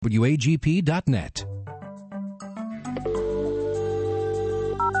WAGP.net.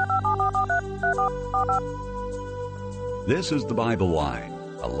 This is the Bible Line,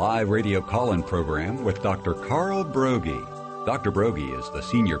 a live radio call-in program with Dr. Carl Broggi. Dr. Broggi is the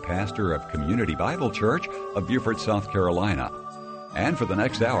senior pastor of Community Bible Church of Beaufort, South Carolina. And for the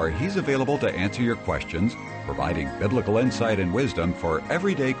next hour, he's available to answer your questions, providing biblical insight and wisdom for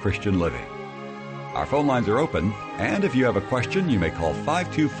everyday Christian living. Our phone lines are open, and if you have a question, you may call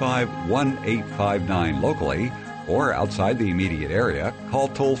 525-1859 locally, or outside the immediate area, call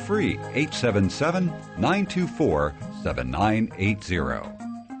toll-free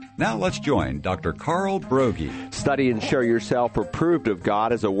 877-924-7980. Now let's join Dr. Carl Broggi. Study and show yourself approved of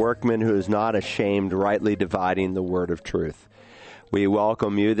God as a workman who is not ashamed, rightly dividing the word of truth. We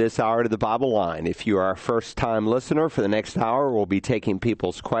welcome you this hour to the Bible Line. If you are a first-time listener, for the next hour, we'll be taking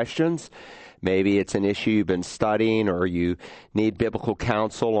people's questions. Maybe it's an issue you've been studying, or you need biblical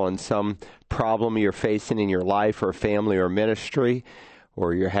counsel on some problem you're facing in your life or family or ministry,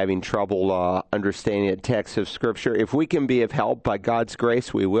 or you're having trouble understanding a text of Scripture. If we can be of help, by God's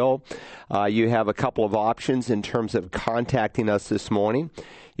grace, we will. You have a couple of options in terms of contacting us this morning.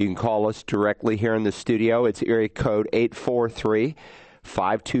 You can call us directly here in the studio. It's area code 843-525-1859,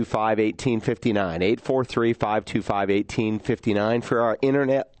 843-525-1859. For our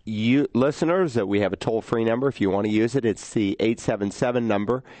internet listeners, we have a toll-free number. If you want to use it, it's the 877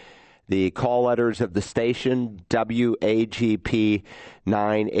 number. The call letters of the station, WAGP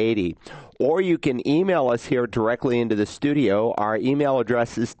 980. Or you can email us here directly into the studio. Our email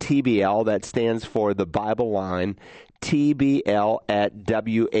address is TBL. That stands for the Bible Line,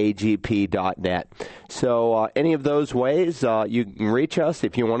 TBL@WAGP.net. So any of those ways, you can reach us.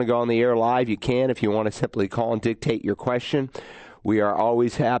 If you want to go on the air live, you can. If you want to simply call and dictate your question, we are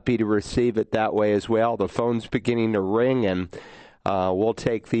always happy to receive it that way as well. The phone's beginning to ring, and we'll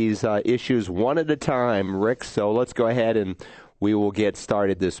take these issues one at a time, Rick. So let's go ahead and we will get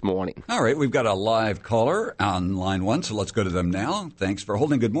started this morning. All right, we've got a live caller on line one, so let's go to them now. Thanks for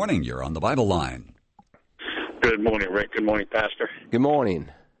holding. Good morning. You're on the Bible Line. Good morning, Rick. Good morning, Pastor. Good morning.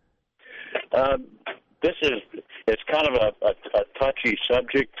 It's kind of a touchy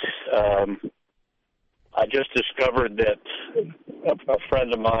subject. I just discovered that a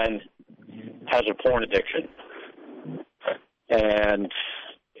friend of mine has a porn addiction. And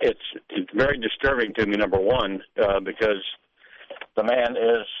it's very disturbing to me, number one, because the man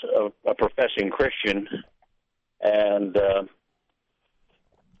is a professing Christian, and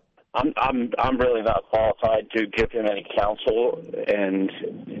I'm really not qualified to give him any counsel,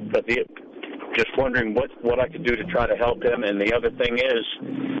 but just wondering what I could do to try to help him. And the other thing is,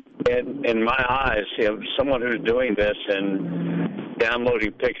 in my eyes, someone who's doing this and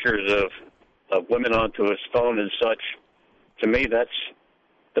downloading pictures of women onto his phone and such, to me, that's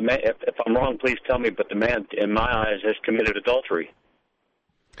the man. If I'm wrong, please tell me. But the man, in my eyes, has committed adultery.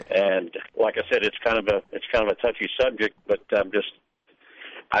 And like I said, it's kind of a touchy subject. But I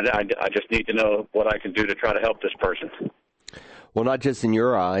just need to know what I can do to try to help this person. Well, not just in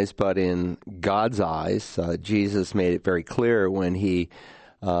your eyes, but in God's eyes. Jesus made it very clear when he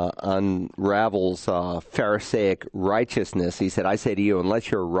unravels Pharisaic righteousness. He said, "I say to you, unless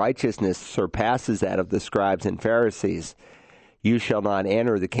your righteousness surpasses that of the scribes and Pharisees, you shall not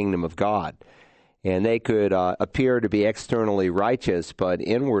enter the kingdom of God." And they could appear to be externally righteous, but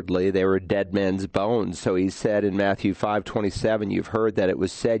inwardly they were dead men's bones. So he said in Matthew 5:27, "You've heard that it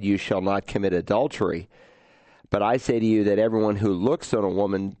was said, you shall not commit adultery. But I say to you that everyone who looks on a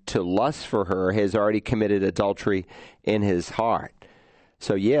woman to lust for her has already committed adultery in his heart."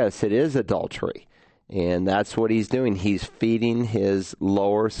 So yes, it is adultery. And that's what he's doing. He's feeding his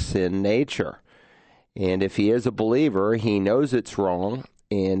lower sin nature. And if he is a believer, he knows it's wrong,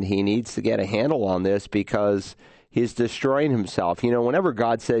 and he needs to get a handle on this because he's destroying himself. You know, whenever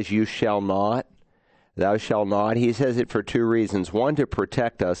God says, "You shall not," "Thou shalt not," he says it for two reasons. One, to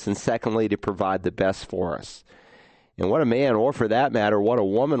protect us, and secondly, to provide the best for us. And what a man, or for that matter, what a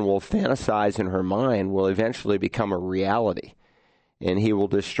woman will fantasize in her mind will eventually become a reality. And he will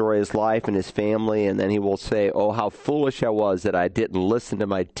destroy his life and his family, and then he will say, "Oh, how foolish I was that I didn't listen to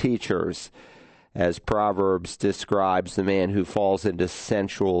my teachers," as Proverbs describes the man who falls into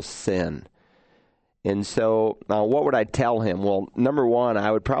sensual sin. And so what would I tell him? Well, number one,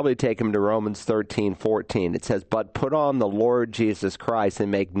 I would probably take him to Romans 13:14. It says, "But put on the Lord Jesus Christ and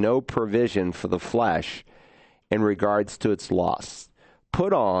make no provision for the flesh in regards to its lusts."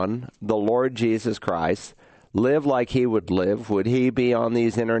 Put on the Lord Jesus Christ. Live like he would live. Would he be on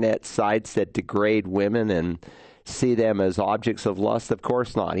these internet sites that degrade women and see them as objects of lust? Of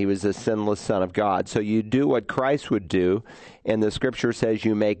course not. He was a sinless Son of God. So you do what Christ would do, and the Scripture says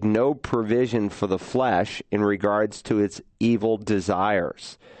you make no provision for the flesh in regards to its evil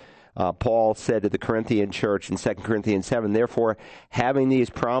desires. Paul said to the Corinthian church in 2 Corinthians 7, therefore, having these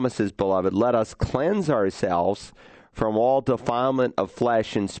promises, beloved, let us cleanse ourselves from all defilement of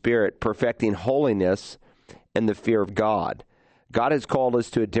flesh and spirit, perfecting holiness in the fear of God. God has called us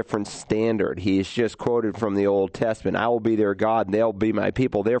to a different standard. He has just quoted from the Old Testament, I will be their God, and they'll be my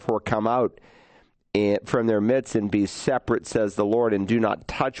people. Therefore, come out from their midst and be separate, says the Lord, and do not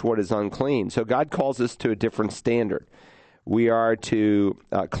touch what is unclean. So God calls us to a different standard. We are to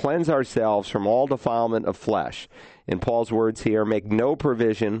cleanse ourselves from all defilement of flesh. In Paul's words here, make no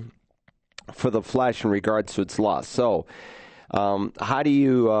provision for the flesh in regards to its lust. So, how do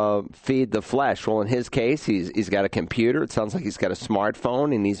you feed the flesh? Well, in his case, he's got a computer. It sounds like he's got a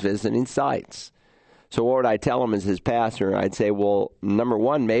smartphone, and he's visiting sites. So what would I tell him as his pastor? I'd say, well, number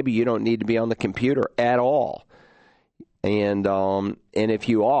one, maybe you don't need to be on the computer at all. And if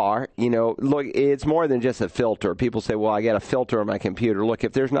you are, look, it's more than just a filter. People say, well, I got a filter on my computer. Look,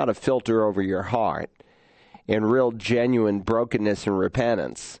 if there's not a filter over your heart and real genuine brokenness and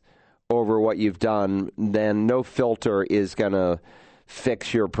repentance over what you've done, then no filter is going to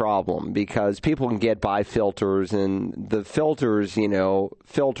fix your problem, because people can get by filters, and the filters,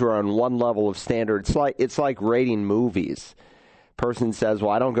 filter on one level of standard. It's like rating movies. Person says,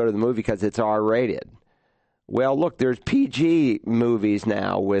 well, I don't go to the movie because it's R-rated. Well, look, there's PG movies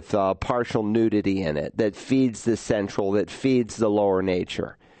now with partial nudity in it that feeds the sensual, that feeds the lower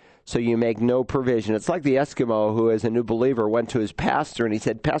nature. So you make no provision. It's like the Eskimo who, as a new believer, went to his pastor and he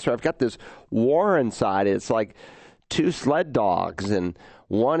said, Pastor, I've got this war inside. It's like two sled dogs, and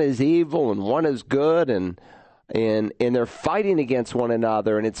one is evil and one is good, and they're fighting against one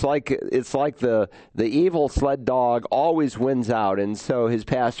another, and it's like the evil sled dog always wins out. And so his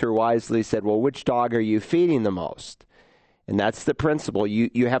pastor wisely said, well, which dog are you feeding the most? And that's the principle.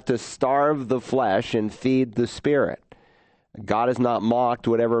 You have to starve the flesh and feed the spirit. God is not mocked.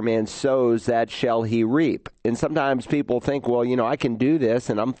 Whatever man sows, that shall he reap. And sometimes people think, well, I can do this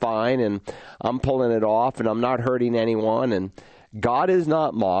and I'm fine and I'm pulling it off and I'm not hurting anyone. And God is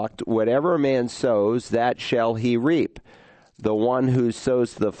not mocked. Whatever a man sows, that shall he reap. The one who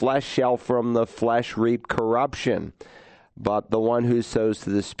sows to the flesh shall from the flesh reap corruption, but the one who sows to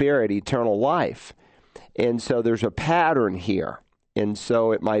the Spirit, eternal life. And so there's a pattern here. And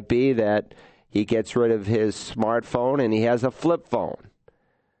so it might be that he gets rid of his smartphone and he has a flip phone.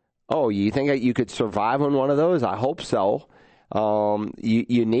 Oh, you think that you could survive on one of those? I hope so.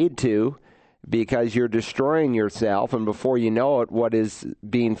 You need to, because you're destroying yourself, and before you know it, what is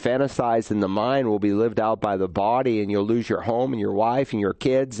being fantasized in the mind will be lived out by the body, and you'll lose your home and your wife and your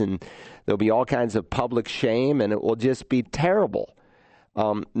kids, and there'll be all kinds of public shame, and it will just be terrible.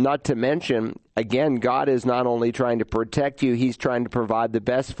 Not to mention, again, God is not only trying to protect you, he's trying to provide the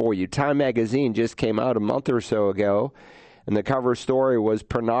best for you. Time magazine just came out a month or so ago, and the cover story was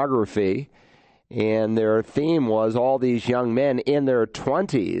pornography, and their theme was all these young men in their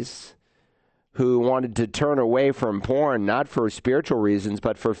 20s who wanted to turn away from porn, not for spiritual reasons,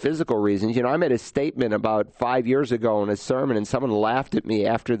 but for physical reasons. I made a statement about 5 years ago in a sermon, and someone laughed at me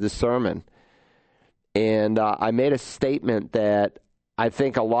after the sermon. And I made a statement that I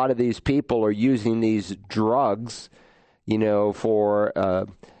think a lot of these people are using these drugs, for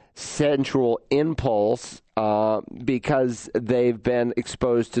sensual impulse because they've been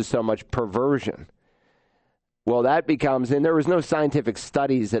exposed to so much perversion. Well, that becomes, and there was no scientific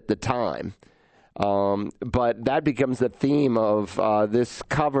studies at the time, but that becomes the theme of this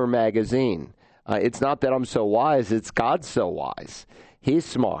cover magazine. It's not that I'm so wise, it's God's so wise. He's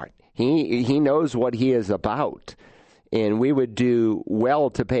smart. He knows what he is about. And we would do well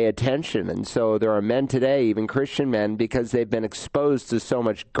to pay attention. And so there are men today, even Christian men, because they've been exposed to so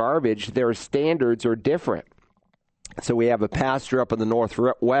much garbage, their standards are different. So we have a pastor up in the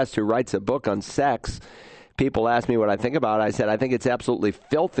Northwest who writes a book on sex. People ask me what I think about it. I said, I think it's absolutely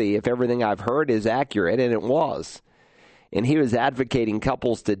filthy if everything I've heard is accurate, and it was. And he was advocating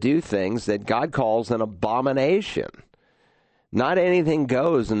couples to do things that God calls an abomination. Not anything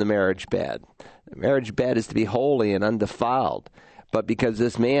goes in the marriage bed. The marriage bed is to be holy and undefiled. But because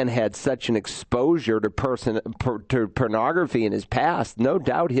this man had such an exposure to pornography in his past, no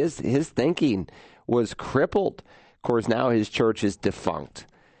doubt his thinking was crippled. Of course, now his church is defunct.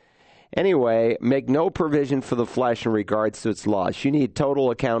 Anyway, make no provision for the flesh in regards to its loss. You need total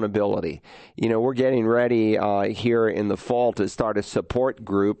accountability. We're getting ready here in the fall to start a support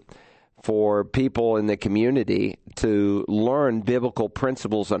group for people in the community to learn biblical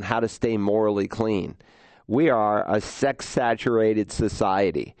principles on how to stay morally clean. We are a sex-saturated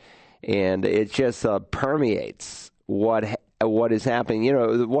society, and it just permeates what is happening. You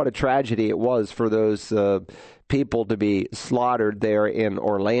know, what a tragedy it was for those people to be slaughtered there in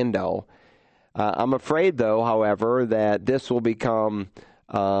Orlando. I'm afraid, though, however, that this will become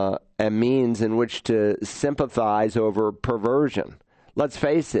a means in which to sympathize over perversion. Let's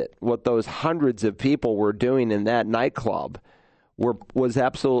face it, what those hundreds of people were doing in that nightclub was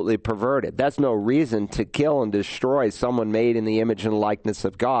absolutely perverted. That's no reason to kill and destroy someone made in the image and likeness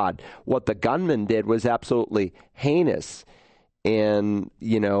of God. What the gunman did was absolutely heinous. And,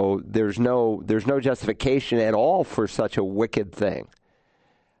 you know, there's no justification at all for such a wicked thing.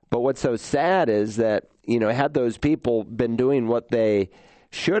 But what's so sad is that, you know, had those people been doing what they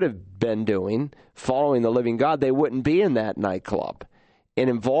should have been doing, following the living God, they wouldn't be in that nightclub and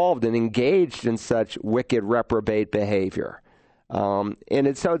involved and engaged in such wicked, reprobate behavior. And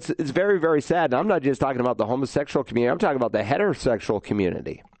it's very, very sad. And I'm not just talking about the homosexual community. I'm talking about the heterosexual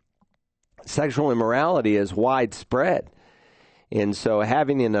community. Sexual immorality is widespread. And so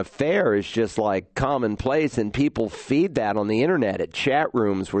having an affair is just like commonplace, and people feed that on the internet at chat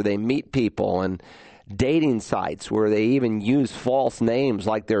rooms where they meet people and dating sites where they even use false names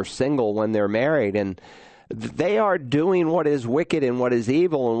like they're single when they're married. And they are doing what is wicked and what is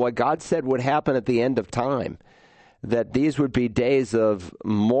evil and what God said would happen at the end of time, that these would be days of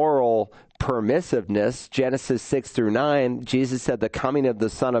moral permissiveness. Genesis 6-9, Jesus said the coming of the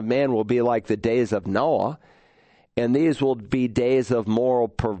Son of Man will be like the days of Noah. And these will be days of moral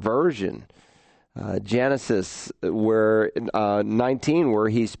perversion. Genesis 19, where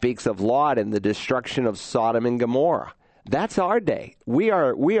he speaks of Lot and the destruction of Sodom and Gomorrah. That's our day. We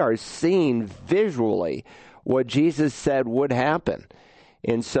are seeing visually what Jesus said would happen.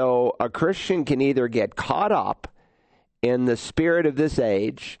 And so a Christian can either get caught up in the spirit of this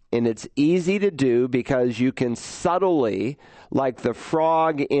age, and it's easy to do because you can subtly, like the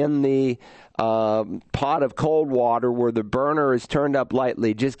frog in the pot of cold water where the burner is turned up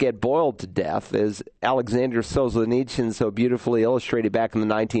lightly, just get boiled to death, as Alexander Solzhenitsyn so beautifully illustrated back in the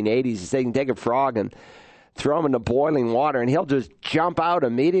 1980s. He said you can take a frog and throw him into boiling water, and he'll just jump out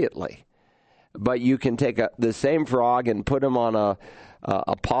immediately. But you can take the same frog and put him on a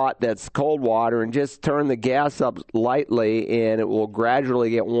pot that's cold water and just turn the gas up lightly, and it will gradually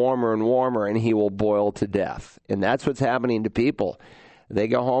get warmer and warmer, and he will boil to death. And that's what's happening to people. They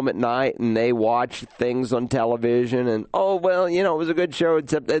go home at night and they watch things on television and, oh, well, you know, it was a good show,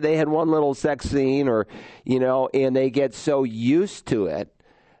 except that they had one little sex scene, or, you know, and they get so used to it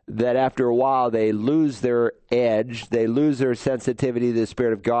that after a while they lose their edge, they lose their sensitivity to the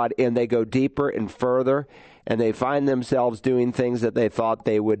Spirit of God, and they go deeper and further, and they find themselves doing things that they thought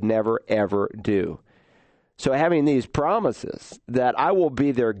they would never, ever do. So having these promises that I will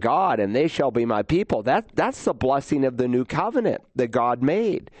be their God and they shall be my people, that's the blessing of the new covenant that God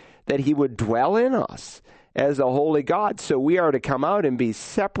made, that he would dwell in us as a holy God. So we are to come out and be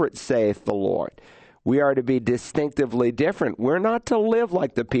separate, saith the Lord. We are to be distinctively different. We're not to live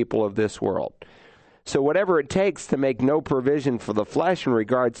like the people of this world. So whatever it takes to make no provision for the flesh in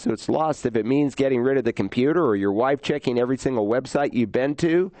regards to its lust, if it means getting rid of the computer or your wife checking every single website you've been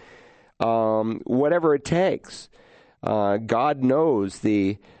to, whatever it takes. God knows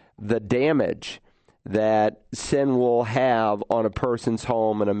the damage that sin will have on a person's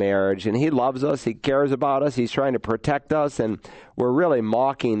home and a marriage. And he loves us. He cares about us. He's trying to protect us. And we're really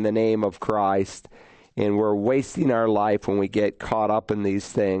mocking the name of Christ. And we're wasting our life when we get caught up in these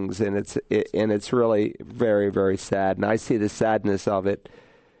things. And it's really very, very sad. And I see the sadness of it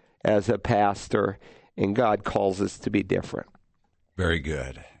as a pastor. And God calls us to be different. Very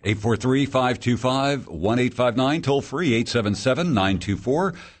good. 843-525-1859, toll free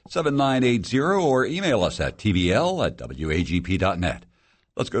 877-924-7980, or email us at tvl@wagp.net.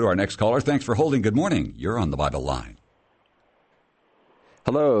 Let's go to our next caller. Thanks for holding. Good morning. You're on the Bible Line.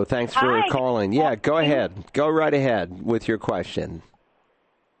 Hello. Thanks for calling. Yeah, go ahead. Go right ahead with your question.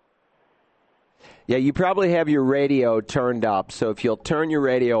 Yeah, you probably have your radio turned up, so if you'll turn your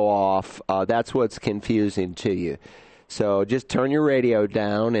radio off, that's what's confusing to you. So just turn your radio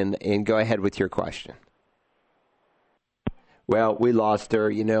down and go ahead with your question. Well, we lost her.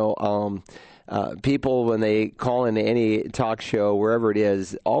 You know, people, when they call into any talk show, wherever it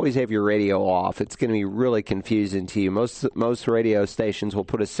is, always have your radio off. It's going to be really confusing to you. Most radio stations will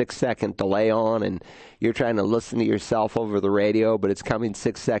put a 6-second delay on, and you're trying to listen to yourself over the radio, but it's coming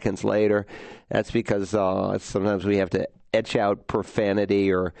 6 seconds later. That's because sometimes we have to etch out profanity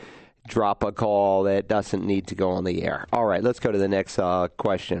or drop a call that doesn't need to go on the air. All right, let's go to the next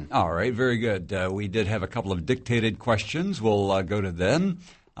question. All right, very good. We did have a couple of dictated questions. We'll go to them.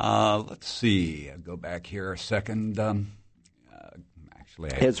 Let's see. I'll go back here a second.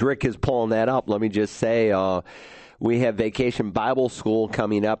 As Rick is pulling that up, let me just say we have Vacation Bible School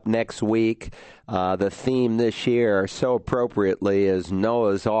coming up next week. The theme this year, so appropriately, is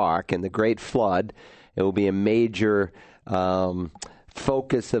Noah's Ark and the Great Flood. It will be a major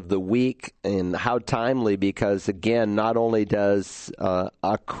focus of the week, and how timely, because, again, not only does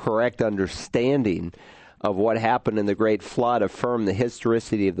a correct understanding of what happened in the Great Flood affirm the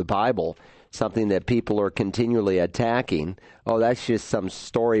historicity of the Bible, something that people are continually attacking. Oh, that's just some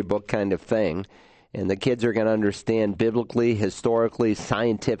storybook kind of thing. And the kids are going to understand biblically, historically,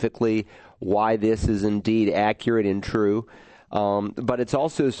 scientifically why this is indeed accurate and true. But it's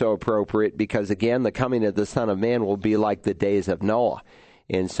also so appropriate because, again, the coming of the Son of Man will be like the days of Noah.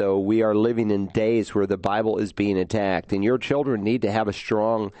 And so we are living in days where the Bible is being attacked. And your children need to have a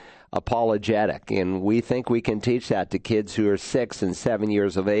strong apologetic. And we think we can teach that to kids who are 6 and 7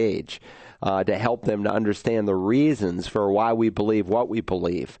 years of age to help them to understand the reasons for why we believe what we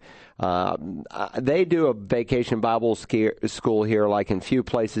believe. They do a Vacation Bible School here like in few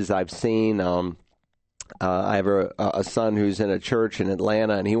places I've seen. I have a son who's in a church in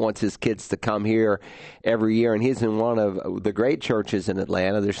Atlanta, and he wants his kids to come here every year. And he's in one of the great churches in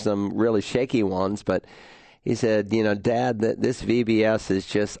Atlanta. There's some really shaky ones, but he said, Dad, this VBS is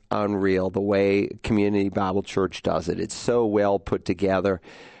just unreal, the way Community Bible Church does it. It's so well put together.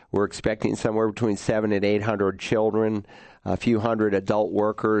 We're expecting somewhere between 700 and 800 children, a few hundred adult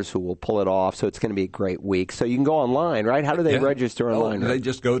workers who will pull it off. So it's going to be a great week. So you can go online, right? How do they register online? They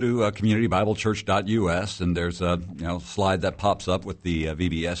just go to communitybiblechurch.us, and there's a slide that pops up with the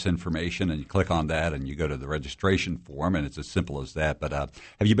VBS information, and you click on that, and you go to the registration form, and it's as simple as that. But have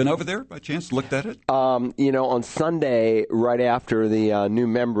you been over there by chance, looked at it? On Sunday, right after the new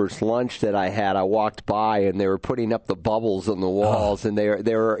members' lunch that I had, I walked by, and they were putting up the bubbles on the walls, and they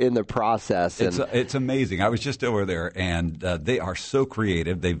were in the process. It's amazing. I was just over there, and they are so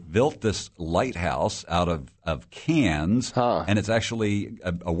creative. They've built this lighthouse out of cans, and it's actually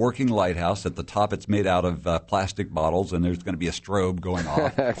a working lighthouse. At the top, it's made out of plastic bottles, and there's going to be a strobe going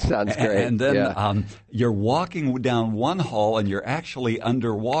off. That sounds great. And then you're walking down one hall, and you're actually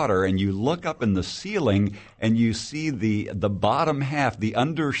underwater, and you look up in the ceiling, and you see the bottom half, the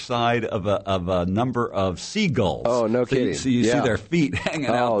underside of a number of seagulls. Oh, no kidding. So you see their feet hanging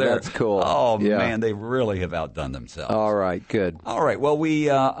out there. Oh, that's cool. Oh, man, they really have outdone themselves. All right, good. All right, well, we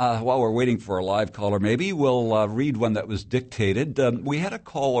while we're waiting for a live caller, maybe we'll read one that was dictated. We had a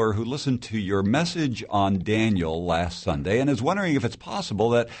caller who listened to your message on Daniel last Sunday and is wondering if it's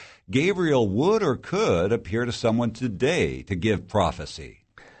possible that Gabriel would or could appear to someone today to give prophecy.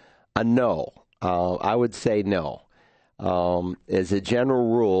 No. I would say no. As a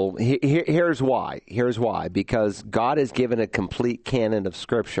general rule, here's why. Because God has given a complete canon of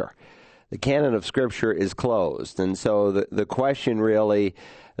Scripture. The canon of Scripture is closed. And so the question really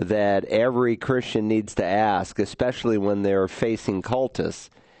that every Christian needs to ask, especially when they're facing cultists,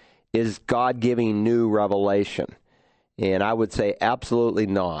 is God giving new revelation? And I would say absolutely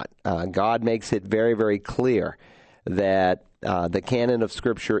not. God makes it very, very clear that the canon of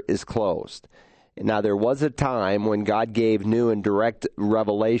Scripture is closed. Now, there was a time when God gave new and direct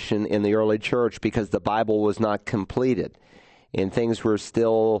revelation in the early church because the Bible was not completed and things were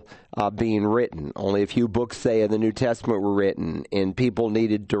still being written. Only a few books, say, in the New Testament were written, and people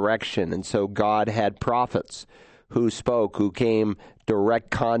needed direction. And so God had prophets who spoke, who came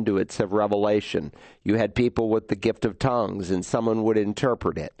direct conduits of revelation. You had people with the gift of tongues, and someone would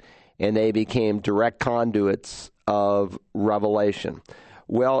interpret it, and they became direct conduits of revelation.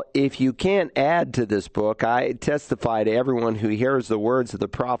 Well, if you can't add to this book, I testify to everyone who hears the words of the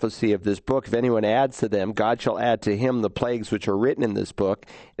prophecy of this book. If anyone adds to them, God shall add to him the plagues which are written in this book.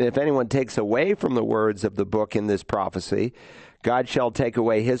 And if anyone takes away from the words of the book in this prophecy, God shall take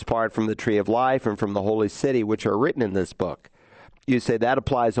away his part from the tree of life and from the holy city which are written in this book. You say that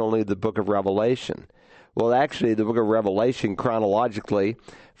applies only to the book of Revelation. Well, actually, the book of Revelation chronologically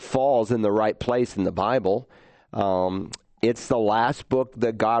falls in the right place in the Bible. It's the last book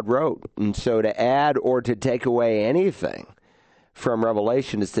that God wrote. And so to add or to take away anything from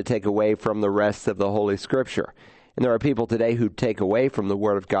Revelation is to take away from the rest of the Holy Scripture. And there are people today who take away from the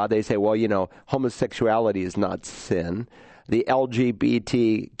Word of God. They say, well, homosexuality is not sin. The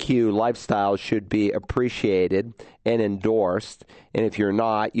LGBTQ lifestyle should be appreciated and endorsed. And if you're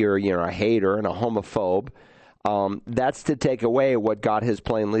not, you're a hater and a homophobe. That's to take away what God has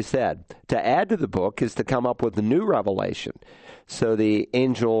plainly said. To add to the book is to come up with a new revelation. So the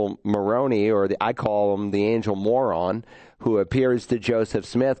angel Moroni, or I call him the angel moron, who appears to Joseph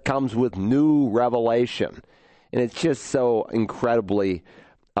Smith, comes with new revelation. And it's just so incredibly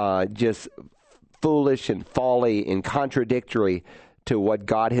just foolish and folly and contradictory to what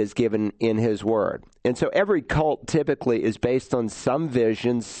God has given in His Word. And so every cult typically is based on some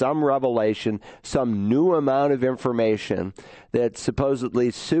vision, some revelation, some new amount of information that supposedly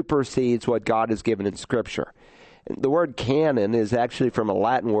supersedes what God has given in Scripture. The word canon is actually from a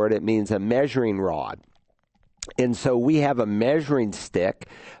Latin word. It means a measuring rod. And so we have a measuring stick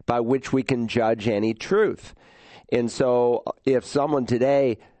by which we can judge any truth. And so if someone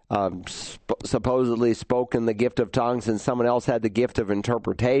today supposedly spoke in the gift of tongues and someone else had the gift of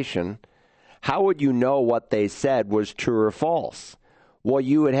interpretation, how would you know what they said was true or false? Well,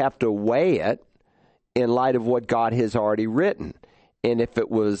 you would have to weigh it in light of what God has already written. And if it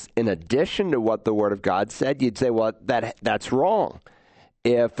was in addition to what the Word of God said, you'd say, well, that's wrong.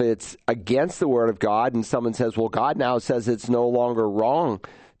 If it's against the Word of God and someone says, well, God now says it's no longer wrong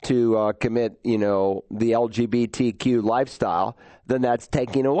to commit, the LGBTQ lifestyle, then that's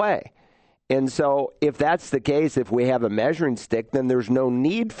taken away. And so if that's the case, if we have a measuring stick, then there's no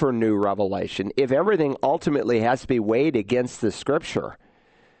need for new revelation. If everything ultimately has to be weighed against the Scripture,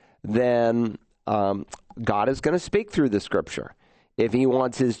 then God is going to speak through the Scripture. If He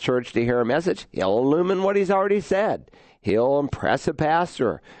wants His church to hear a message, He'll illumine what He's already said. He'll impress a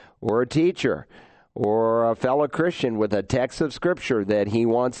pastor or a teacher or a fellow Christian with a text of Scripture that he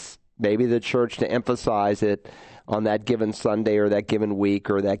wants maybe the church to emphasize it on that given Sunday or that given week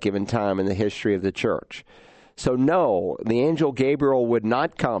or that given time in the history of the church. So no, the angel Gabriel would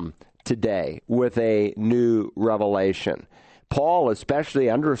not come today with a new revelation. Paul especially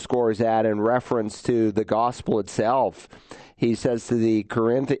underscores that in reference to the gospel itself. He says to the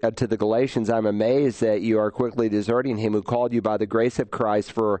Galatians, I'm amazed that you are quickly deserting Him who called you by the grace of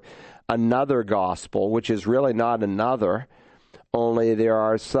Christ for another gospel, which is really not another, only there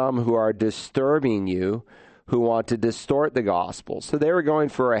are some who are disturbing you who want to distort the gospel. So they were going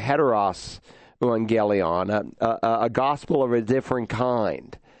for a heteros evangelion, a gospel of a different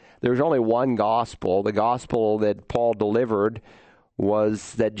kind. There's only one gospel. The gospel that Paul delivered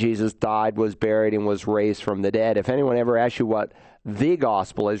was that Jesus died, was buried, and was raised from the dead. If anyone ever asks you what the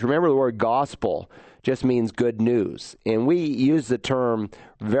gospel is, remember the word gospel just means good news. And we use the term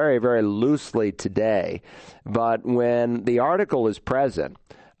very, very loosely today. But when the article is present,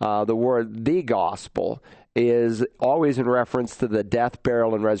 the word the gospel is always in reference to the death,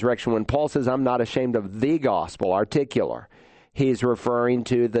 burial, and resurrection. When Paul says, I'm not ashamed of the gospel, articular, he's referring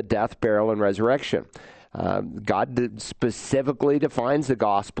to the death, burial, and resurrection. God specifically defines the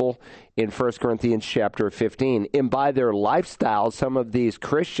gospel in 1 Corinthians chapter 15. And by their lifestyle, some of these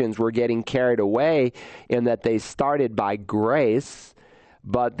Christians were getting carried away in that they started by grace,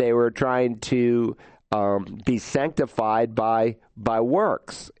 but they were trying to be sanctified by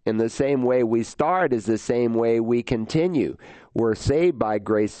works. In the same way we start is the same way we continue. We're saved by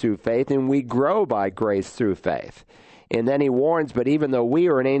grace through faith, and we grow by grace through faith. And then he warns, but even though we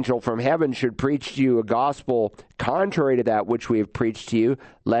or an angel from heaven should preach to you a gospel contrary to that which we have preached to you,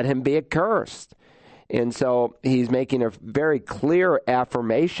 let him be accursed. And so he's making a very clear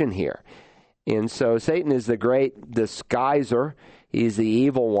affirmation here. And so Satan is the great disguiser. He's the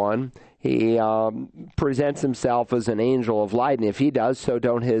evil one. He presents himself as an angel of light, and if he does, so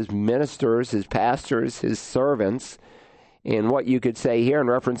don't his ministers, his pastors, his servants. And what you could say here in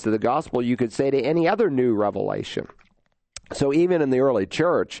reference to the gospel, you could say to any other new revelation. So even in the early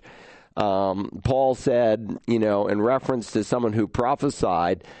church, Paul said, in reference to someone who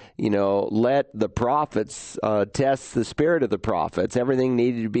prophesied, let the prophets test the spirit of the prophets. Everything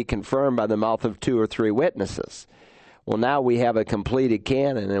needed to be confirmed by the mouth of 2 or 3 witnesses. Well, now we have a completed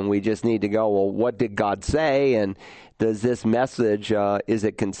canon, and we just need to go, well, what did God say, and does this message, is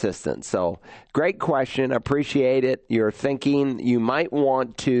it consistent? So, great question. Appreciate it. You're thinking you might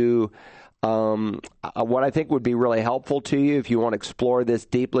want to, what I think would be really helpful to you if you want to explore this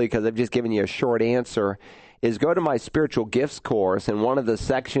deeply, because I've just given you a short answer, is go to my spiritual gifts course, and one of the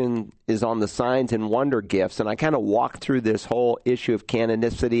sections is on the signs and wonder gifts, and I kind of walk through this whole issue of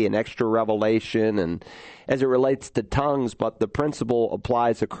canonicity and extra revelation and as it relates to tongues, but the principle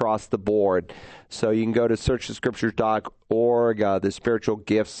applies across the board. So you can go to searchthescriptures.org, the spiritual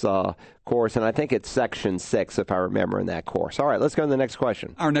gifts course, and I think it's section 6 if I remember in that course. All right, let's go to the next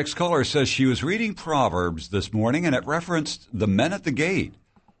question. Our next caller says she was reading Proverbs this morning and it referenced the men at the gate.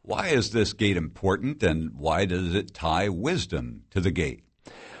 Why is this gate important, and why does it tie wisdom to the gate?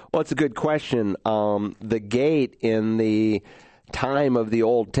 Well, it's a good question. The gate in the time of the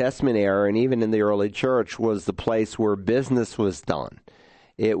Old Testament era, and even in the early church, was the place where business was done.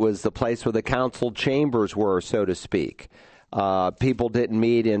 It was the place where the council chambers were, so to speak. People didn't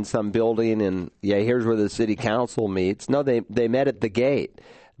meet in some building and, here's where the city council meets. No, they met at the gate.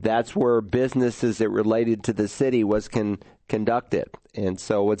 that's where businesses that related to the city was conducted. And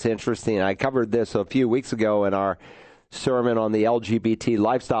so what's interesting, I covered this a few weeks ago in our sermon on the LGBT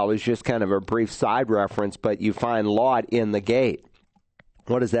lifestyle. Is just kind of a brief side reference, but you find Lot in the gate.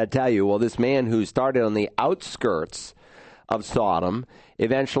 What does that tell you? Well, this man who started on the outskirts of Sodom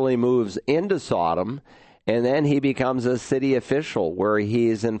eventually moves into Sodom, and then he becomes a city official where he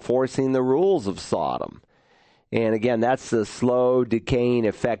is enforcing the rules of Sodom. And again, that's the slow decaying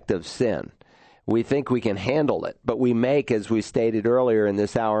effect of sin. We think we can handle it, but we make, as we stated earlier in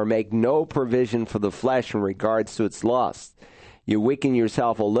this hour, make no provision for the flesh in regards to its lust. You weaken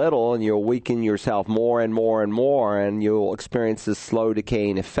yourself a little, and you'll weaken yourself more and more and more, and you'll experience this slow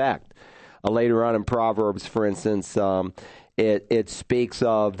decaying effect. Later on in Proverbs, for instance, it speaks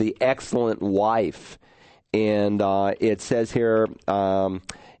of the excellent wife, and it says here,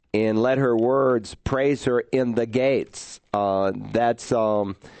 and let her words praise her in the gates. That's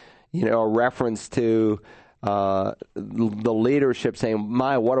a reference to the leadership saying,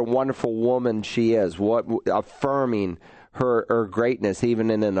 "My, what a wonderful woman she is!" Affirming her greatness, even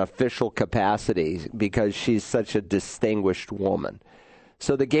in an official capacity, because she's such a distinguished woman.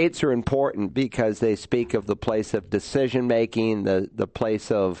 So the gates are important because they speak of the place of decision making, the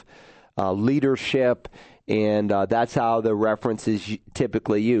place of leadership. And that's how the reference is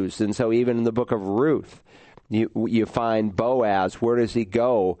typically used. And so even in the book of Ruth, you find Boaz. Where does he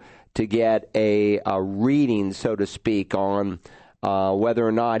go to get a reading, so to speak, on whether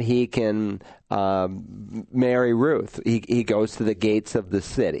or not he can marry Ruth? He goes to the gates of the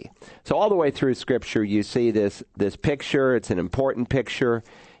city. So all the way through Scripture, you see this picture. It's an important picture,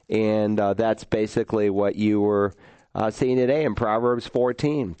 and that's basically what you were seeing today in Proverbs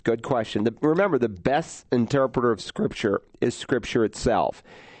 14. Good question. Remember, the best interpreter of Scripture is Scripture itself.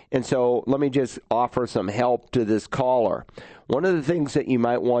 And so let me just offer some help to this caller. One of the things that you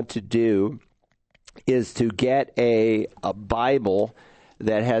might want to do is to get a Bible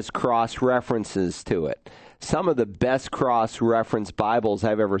that has cross-references to it. Some of the best cross-reference Bibles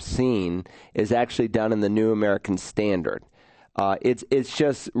I've ever seen is actually done in the New American Standard. It's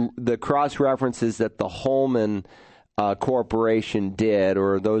just the cross-references that the Holman Corporation did,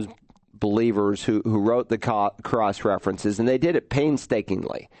 or those believers who wrote the cross-references, and they did it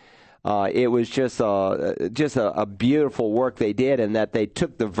painstakingly. It was just a beautiful work they did, in that they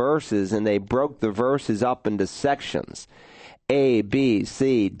took the verses and they broke the verses up into sections, A, B,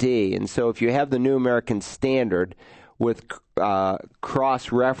 C, D. And so if you have the New American Standard with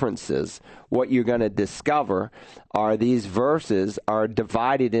cross-references, what you're going to discover are these verses are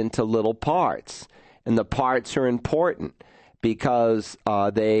divided into little parts. And the parts are important because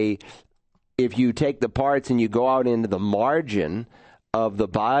if you take the parts and you go out into the margin of the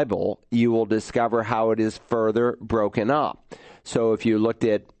Bible, you will discover how it is further broken up. So if you looked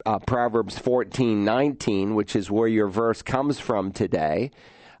at Proverbs 14:19, which is where your verse comes from today,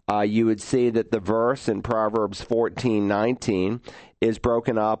 you would see that the verse in Proverbs 14:19 is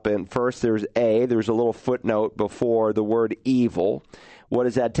broken up. And first there's a little footnote before the word evil. What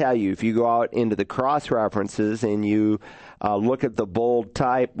does that tell you? If you go out into the cross-references and you look at the bold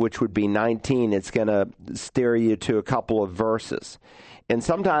type, which would be 19, it's going to steer you to a couple of verses. And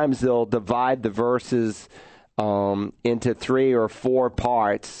sometimes they'll divide the verses into 3 or 4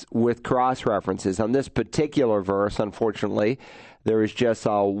 parts with cross-references. On this particular verse, unfortunately, there is just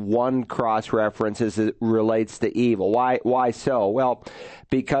one cross-reference as it relates to evil. Why so? Well,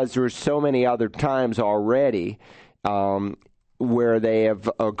 because there's so many other times already where they have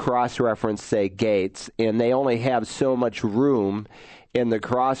a cross-reference, say, gates, and they only have so much room in the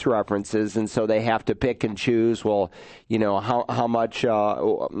cross-references, and so they have to pick and choose, how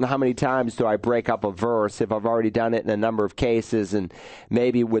many times do I break up a verse if I've already done it in a number of cases, and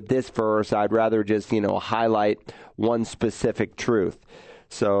maybe with this verse I'd rather just, highlight one specific truth.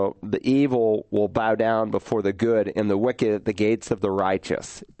 So the evil will bow down before the good, and the wicked at the gates of the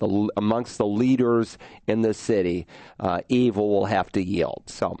righteous. Amongst the leaders in the city, evil will have to yield.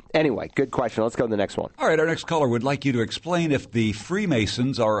 So anyway, good question. Let's go to the next one. All right, our next caller would like you to explain if the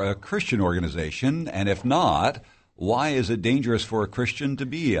Freemasons are a Christian organization, and if not, why is it dangerous for a Christian to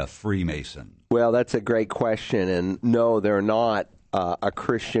be a Freemason? Well, that's a great question, and no, they're not a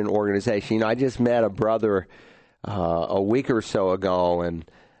Christian organization. I just met a brother a week or so ago, and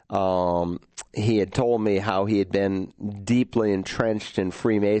he had told me how he had been deeply entrenched in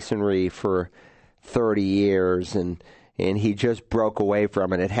Freemasonry for 30 years, and he just broke away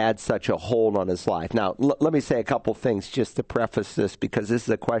from it. It had such a hold on his life. Now, let me say a couple things just to preface this, because this is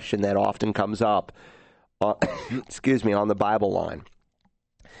a question that often comes up, on the Bible line.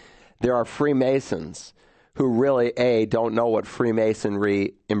 There are Freemasons who really, don't know what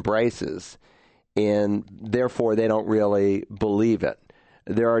Freemasonry embraces, and therefore they don't really believe it.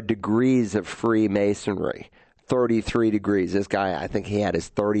 There are degrees of Freemasonry, 33 degrees. This guy, I think he had his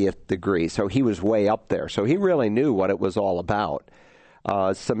 30th degree, so he was way up there. So he really knew what it was all about.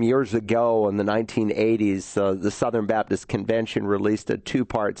 Some years ago in the 1980s, the Southern Baptist Convention released a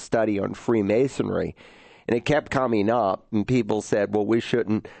 2-part study on Freemasonry, and it kept coming up, and people said, well, we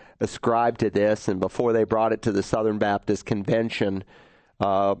shouldn't ascribe to this, and before they brought it to the Southern Baptist Convention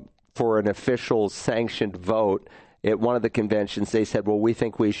for an official sanctioned vote, at one of the conventions, they said, well, we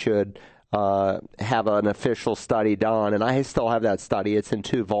think we should have an official study done, and I still have that study. It's in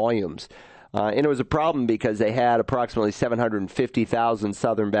 2 volumes. And it was a problem because they had approximately 750,000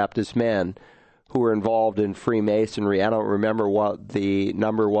 Southern Baptist men who were involved in Freemasonry. I don't remember what the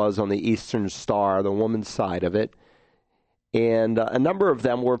number was on the Eastern Star, the woman's side of it. And a number of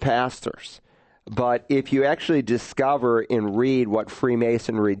them were pastors. But if you actually discover and read what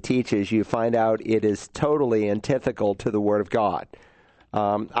Freemasonry teaches, you find out it is totally antithetical to the Word of God.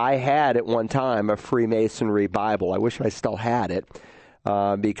 I had at one time a Freemasonry Bible. I wish I still had it.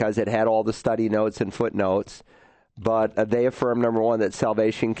 Because it had all the study notes and footnotes. But they affirm, number one, that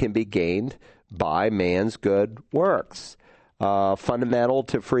salvation can be gained by man's good works. Fundamental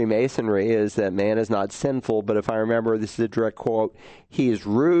to Freemasonry is that man is not sinful, but if I remember, this is a direct quote, he is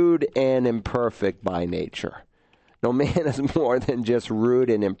rude and imperfect by nature. No man is more than just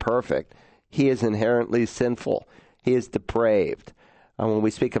rude and imperfect. He is inherently sinful. He is depraved. When we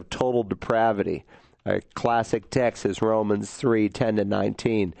speak of total depravity, a classic text is Romans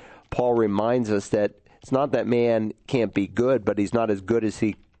 3:10-19. Paul reminds us that it's not that man can't be good, but he's not as good as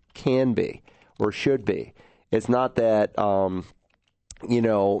he can be or should be. It's not that, man.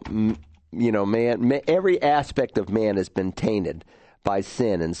 Every aspect of man has been tainted by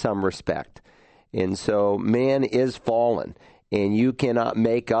sin in some respect, and so man is fallen, and you cannot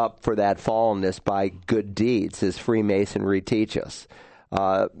make up for that fallenness by good deeds, as Freemasonry teaches.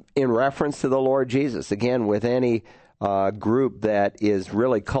 In reference to the Lord Jesus, again, with any group that is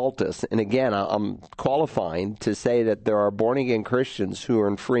really cultist, and again, I'm qualifying to say that there are born-again Christians who are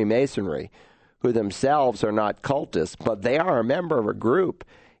in Freemasonry who themselves are not cultists, but they are a member of a group,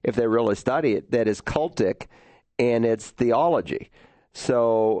 if they really study it, that is cultic in its theology.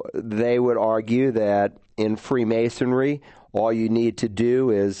 So they would argue that in Freemasonry, all you need to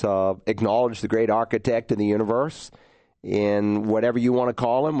do is acknowledge the great architect of the universe, in whatever you want to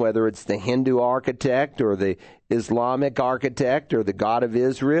call him, whether it's the Hindu architect or the Islamic architect or the God of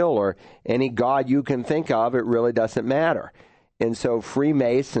Israel or any God you can think of, it really doesn't matter. And so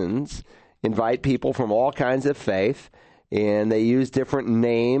Freemasons invite people from all kinds of faith, and they use different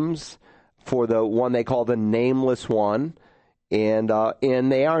names for the one they call the Nameless One, and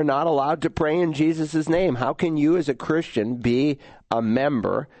they are not allowed to pray in Jesus' name. How can you as a Christian be a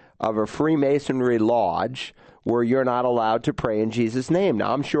member of a Freemasonry lodge where you're not allowed to pray in Jesus' name?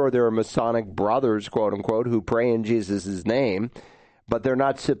 Now, I'm sure there are Masonic brothers, quote unquote, who pray in Jesus' name, but they're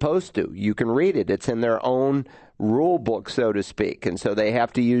not supposed to. You can read it. It's in their own rule book, so to speak. And so they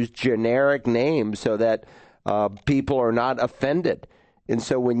have to use generic names so that people are not offended. And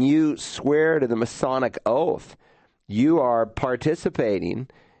so when you swear to the Masonic oath, you are participating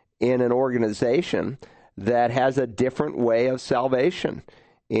in an organization that has a different way of salvation.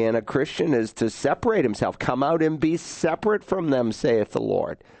 And a Christian is to separate himself, come out and be separate from them, saith the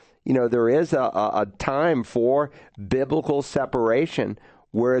Lord. You know, there is a time for biblical separation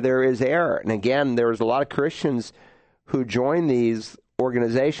where there is error. And again, there's a lot of Christians who join these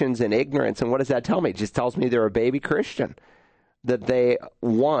organizations in ignorance. And what does that tell me? It just tells me they're a baby Christian. That they,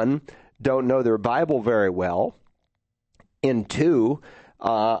 one, don't know their Bible very well, and two,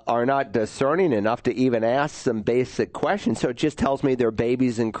 are not discerning enough to even ask some basic questions. So it just tells me they're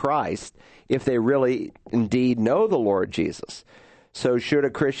babies in Christ if they really indeed know the Lord Jesus. So should a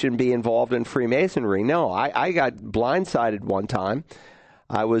Christian be involved in Freemasonry? No, I got blindsided one time.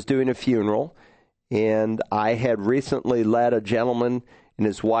 I was doing a funeral, and I had recently led a gentleman and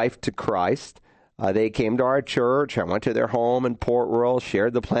his wife to Christ. They came to our church. I went to their home in Port Royal,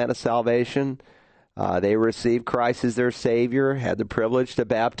 shared the plan of salvation. They received Christ as their Savior, had the privilege to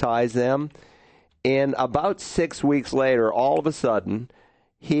baptize them. And about 6 weeks later, all of a sudden,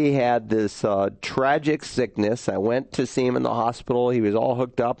 he had this tragic sickness. I went to see him in the hospital. He was all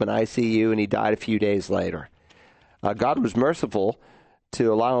hooked up in ICU, and he died a few days later. God was merciful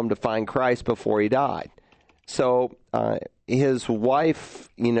to allow him to find Christ before he died. So his wife,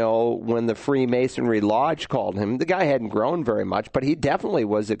 you know, when the Freemasonry Lodge called him, the guy hadn't grown very much, but he definitely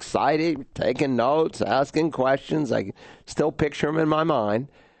was excited, taking notes, asking questions. I still picture him in my mind.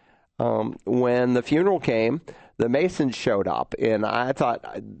 when the funeral came, the Masons showed up, and I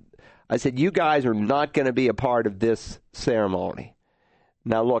said, you guys are not going to be a part of this ceremony.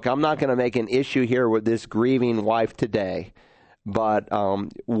 Now, look, I'm not going to make an issue here with this grieving wife today, but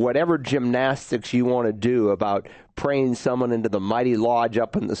whatever gymnastics you want to do about praying someone into the mighty lodge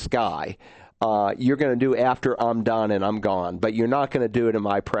up in the sky, you're going to do after I'm done and I'm gone, but you're not going to do it in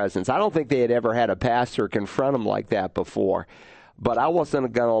my presence. I don't think they had ever had a pastor confront them like that before, but I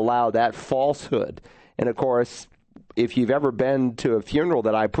wasn't going to allow that falsehood. And, of course, if you've ever been to a funeral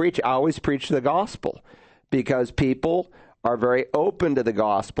that I preach, I always preach the gospel because people are very open to the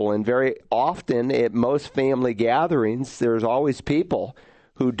gospel. And very often at most family gatherings, there's always people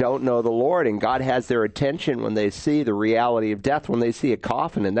who don't know the Lord. And God has their attention when they see the reality of death, when they see a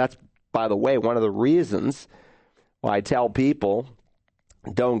coffin. And that's, by the way, one of the reasons why I tell people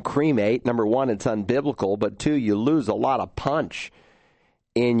don't cremate. Number one, it's unbiblical. But two, you lose a lot of punch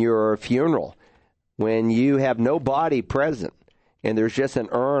in your funeral when you have no body present and there's just an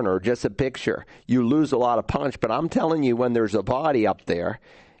urn or just a picture. You lose a lot of punch. But I'm telling you, when there's a body up there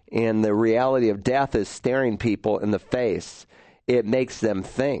and the reality of death is staring people in the face, it makes them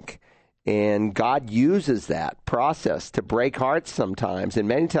think. And God uses that process to break hearts sometimes. And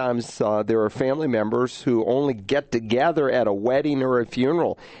many times there are family members who only get together at a wedding or a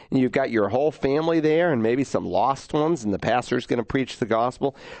funeral. And you've got your whole family there and maybe some lost ones, and the pastor's going to preach the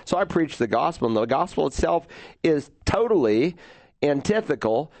gospel. So I preach the gospel, and the gospel itself is totally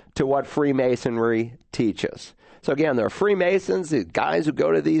antithetical to what Freemasonry teaches. So again, there are Freemasons, the guys who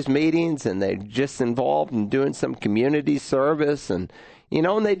go to these meetings, and they're just involved in doing some community service, and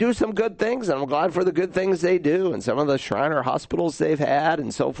and they do some good things, and I'm glad for the good things they do, and some of the Shriner hospitals they've had,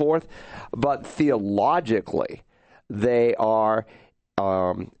 and so forth. But theologically, they are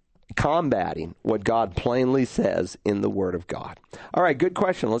combating what God plainly says in the Word of God. All right, good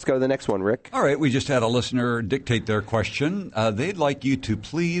question. Let's go to the next one, Rick. All right, we just had a listener dictate their question. They'd like you to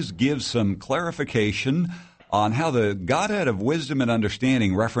please give some clarification on how the Godhead of wisdom and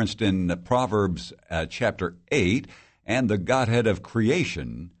understanding referenced in Proverbs chapter 8 and the Godhead of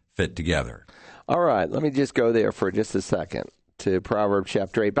creation fit together. All right, let me just go there for just a second to Proverbs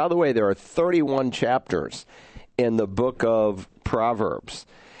chapter 8. By the way, there are 31 chapters in the book of Proverbs.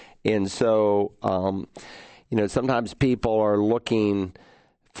 And so, sometimes people are looking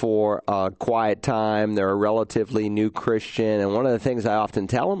for a quiet time. They're a relatively new Christian. And one of the things I often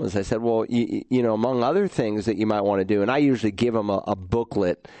tell them is I said, well, among other things that you might want to do, and I usually give them a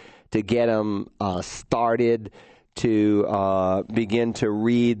booklet to get them started to begin to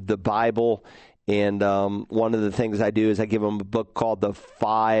read the Bible. And one of the things I do is I give them a book called The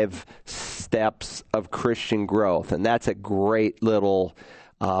 5 Steps of Christian Growth. And that's a great little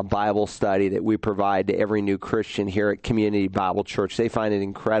Bible study that we provide to every new Christian here at Community Bible Church. They find it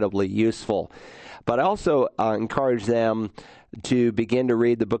incredibly useful. But I also encourage them to begin to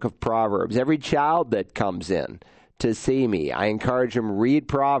read the book of Proverbs. Every child that comes in to see me, I encourage them read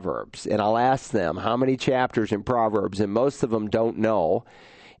Proverbs, and I'll ask them how many chapters in Proverbs, and most of them don't know.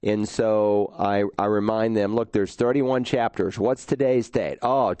 And so I remind them, look, there's 31 chapters. What's today's date?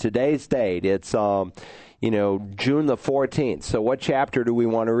 Oh, today's date, it's June the 14th. So what chapter do we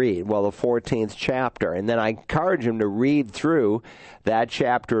want to read? Well, the 14th chapter. And then I encourage them to read through that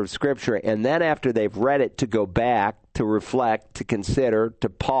chapter of Scripture. And then after they've read it, to go back, to reflect, to consider, to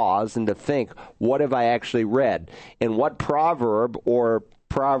pause, and to think, what have I actually read? And what proverb or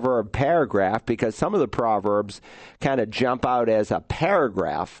proverb paragraph, because some of the proverbs kind of jump out as a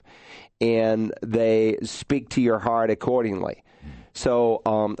paragraph, and they speak to your heart accordingly. So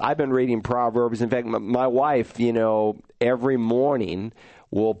I've been reading Proverbs. In fact, my wife, every morning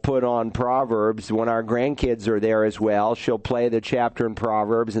will put on Proverbs. When our grandkids are there as well, she'll play the chapter in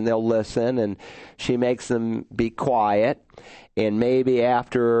Proverbs, and they'll listen, and she makes them be quiet. And maybe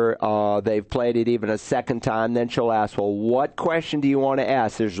after they've played it even a second time, then she'll ask, well, what question do you want to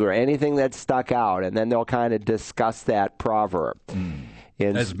ask? Is there anything that stuck out? And then they'll kind of discuss that proverb.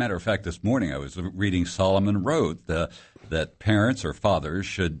 As a matter of fact, this morning I was reading Solomon wrote that parents or fathers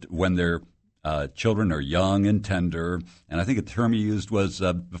should, when their children are young and tender, and I think the term he used was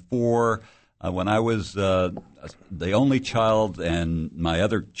before, when I was the only child and my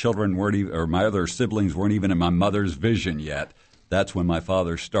other children weren't even, or my other siblings weren't even in my mother's vision yet, that's when my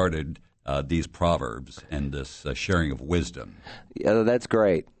father started these proverbs and this sharing of wisdom. Yeah, that's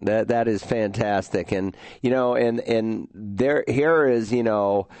great. That is fantastic. And and there here is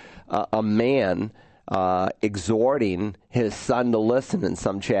a man exhorting his son to listen in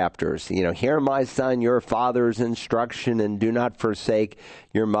some chapters. Hear, my son, your father's instruction, and do not forsake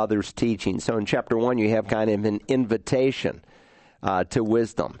your mother's teaching. So in chapter 1, you have kind of an invitation to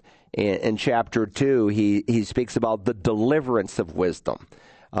wisdom. In chapter 2, he speaks about the deliverance of wisdom.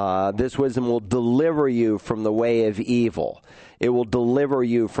 This wisdom will deliver you from the way of evil. It will deliver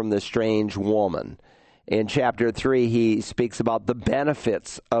you from the strange woman. In chapter 3, he speaks about the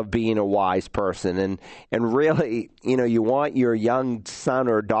benefits of being a wise person. And really, you want your young son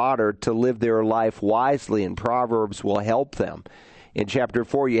or daughter to live their life wisely, and Proverbs will help them. In chapter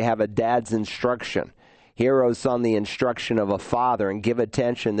 4, you have a dad's instruction. Hear, O son, the instruction of a father, and give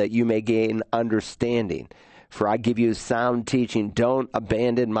attention that you may gain understanding. For I give you sound teaching. Don't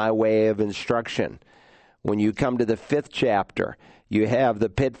abandon my way of instruction. When you come to the 5th chapter, you have the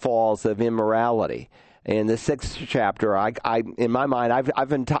pitfalls of immorality. In the 6th chapter, in my mind,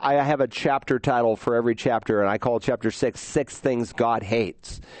 I have a chapter title for every chapter, and I call chapter 6, 6 Things God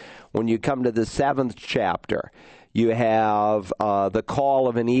Hates. When you come to the 7th chapter, you have the call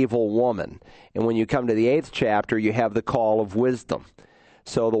of an evil woman. And when you come to the 8th chapter, you have the call of wisdom.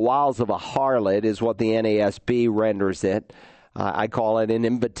 So the wiles of a harlot is what the NASB renders it. I call it an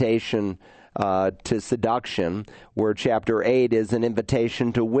invitation to seduction, where chapter 8 is an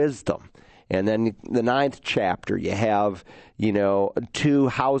invitation to wisdom. And then the 9th chapter, you have, 2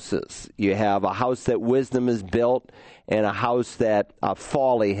 houses. You have a house that wisdom has built and a house that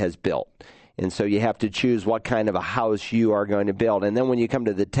folly has built. And so you have to choose what kind of a house you are going to build. And then when you come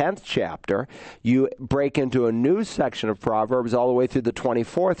to the 10th chapter, you break into a new section of Proverbs all the way through the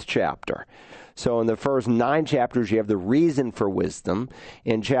 24th chapter. So in the first 9 chapters, you have the reason for wisdom.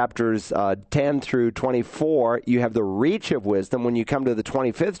 In chapters 10 through 24, you have the reach of wisdom. When you come to the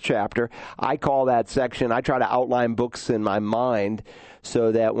 25th chapter, I call that section, I try to outline books in my mind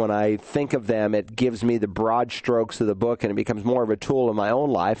so that when I think of them, it gives me the broad strokes of the book, and it becomes more of a tool in my own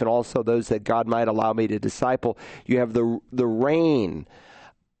life, and also those that God might allow me to disciple. You have the reign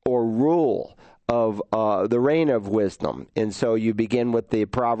or rule of the reign of wisdom. And so you begin with the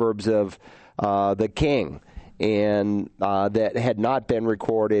Proverbs of the king, and that had not been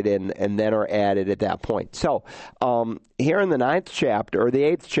recorded and then are added at that point. So here in the 9th chapter, or the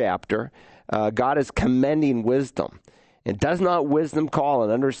 8th chapter, God is commending wisdom. And does not wisdom call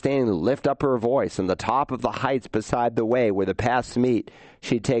and understanding lift up her voice? On the top of the heights beside the way where the paths meet,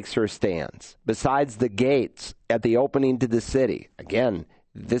 she takes her stands. Besides the gates at the opening to the city. Again,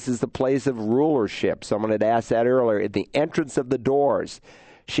 this is the place of rulership. Someone had asked that earlier. At the entrance of the doors,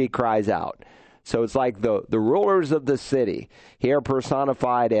 she cries out. So it's like the rulers of the city, here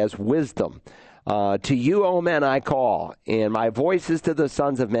personified as wisdom. To you, O men, I call, and my voice is to the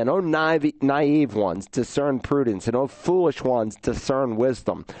sons of men. O naive ones, discern prudence, and O foolish ones, discern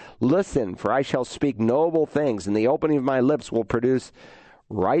wisdom. Listen, for I shall speak noble things, and the opening of my lips will produce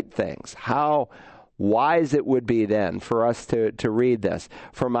right things. How wise it would be then for us to read this.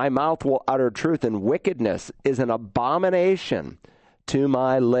 For my mouth will utter truth, and wickedness is an abomination to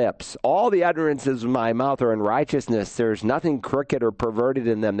my lips. All the utterances of my mouth are in righteousness. There's nothing crooked or perverted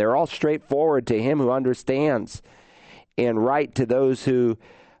in them. They're all straightforward to him who understands, and right to those who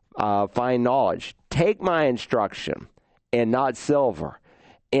find knowledge. Take my instruction, and not silver,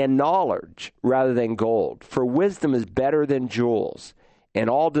 and knowledge rather than gold. For wisdom is better than jewels, and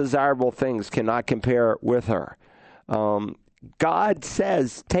all desirable things cannot compare with her. God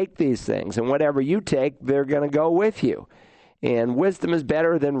says, take these things, and whatever you take, they're going to go with you. And wisdom is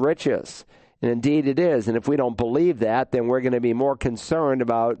better than riches. And indeed it is. And if we don't believe that, then we're going to be more concerned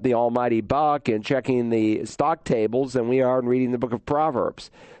about the almighty buck and checking the stock tables than we are in reading the book of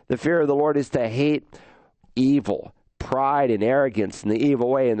Proverbs. The fear of the Lord is to hate evil, pride and arrogance, and the evil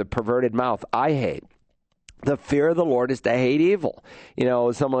way and the perverted mouth I hate. The fear of the Lord is to hate evil.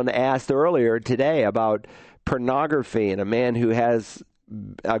 Someone asked earlier today about pornography and a man who has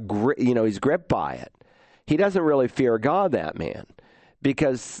he's gripped by it. He doesn't really fear God, that man,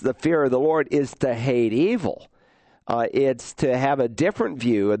 because the fear of the Lord is to hate evil. It's to have a different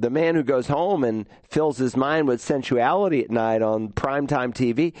view. The man who goes home and fills his mind with sensuality at night on primetime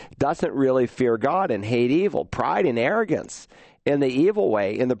TV doesn't really fear God and hate evil. Pride and arrogance in the evil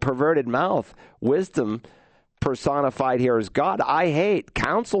way, in the perverted mouth. Wisdom personified here as God. I hate.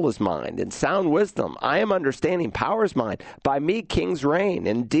 Counsel is mine, and sound wisdom. I am understanding. Power is mine. By me kings reign.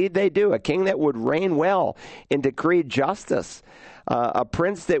 Indeed they do. A king that would reign well and decree justice. A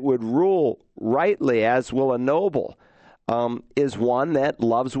prince that would rule rightly, as will a noble, is one that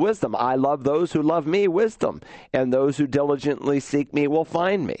loves wisdom. I love those who love me, wisdom, and those who diligently seek me will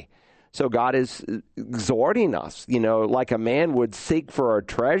find me. So God is exhorting us, like a man would seek for a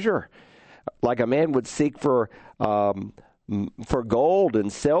treasure, like a man would seek for for gold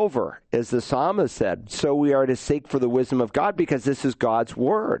and silver, as the psalmist said. So we are to seek for the wisdom of God, because this is God's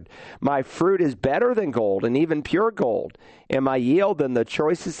word. My fruit is better than gold, and even pure gold, and my yield than the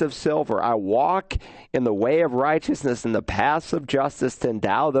choicest of silver. I walk in the way of righteousness, in the paths of justice, to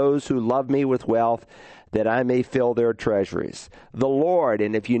endow those who love me with wealth, that I may fill their treasuries. The Lord,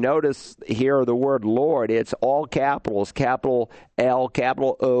 and if you notice here the word Lord, it's all capitals, capital L,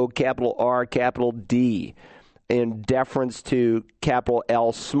 capital O, capital R, capital D, in deference to capital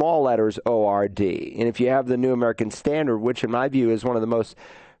L, small letters O-R-D. And if you have the New American Standard, which in my view is one of the most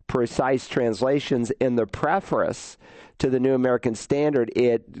precise translations, in the preface to the New American Standard,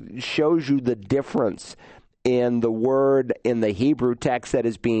 it shows you the difference in the word in the Hebrew text that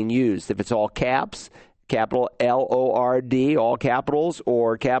is being used. If it's all caps, capital L-O-R-D, all capitals,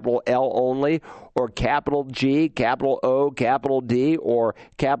 or capital L only, or capital G, capital O, capital D, or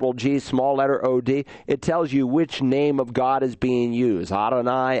capital G, small letter O-D, it tells you which name of God is being used.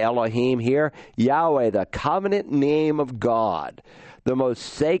 Adonai, Elohim here, Yahweh, the covenant name of God, the most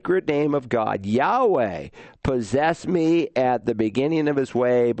sacred name of God. Yahweh possessed me at the beginning of his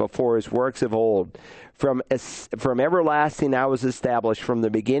way, before his works of old. From everlasting I was established, from the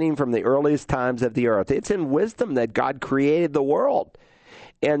beginning, from the earliest times of the earth. It's in wisdom that God created the world.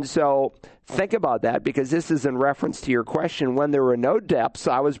 And so think about that, because this is in reference to your question. When there were no depths,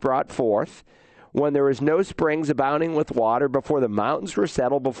 I was brought forth. When there was no springs abounding with water, before the mountains were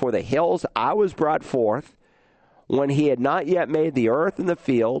settled, before the hills, I was brought forth. When he had not yet made the earth and the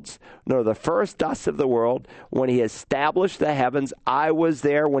fields, nor the first dust of the world, when he established the heavens, I was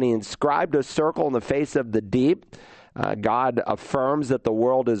there. When he inscribed a circle in the face of the deep, God affirms that the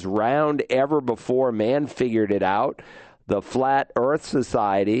world is round ever before man figured it out. The Flat Earth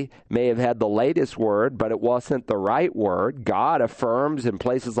Society may have had the latest word, but it wasn't the right word. God affirms in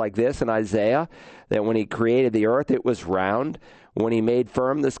places like this in Isaiah that when he created the earth, it was round. When he made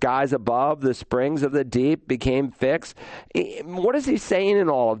firm the skies above, the springs of the deep became fixed. What is he saying in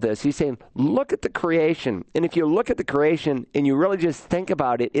all of this? He's saying, look at the creation. And if you look at the creation and you really just think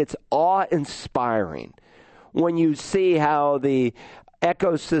about it, it's awe-inspiring. When you see how the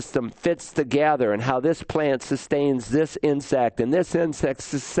ecosystem fits together and how this plant sustains this insect and this insect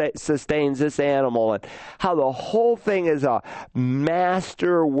sustains this animal, and how the whole thing is a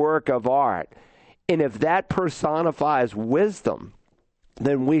master work of art. And if that personifies wisdom,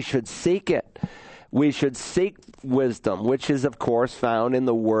 then we should seek it. We should seek wisdom, which is, of course, found in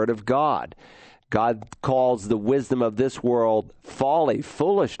the Word of God. God calls the wisdom of this world folly,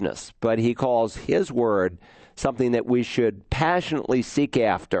 foolishness, but he calls his Word something that we should passionately seek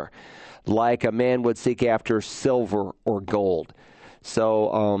after, like a man would seek after silver or gold.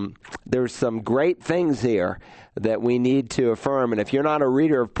 So there's some great things here that we need to affirm. And if you're not a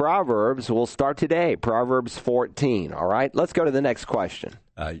reader of Proverbs, we'll start today. Proverbs 14. All right, let's go to the next question.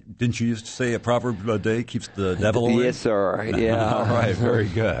 Didn't you used to say a proverb a day keeps the devil away? Yes, sir. Yeah. All right, very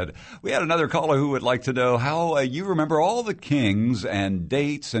good. We had another caller who would like to know how you remember all the kings and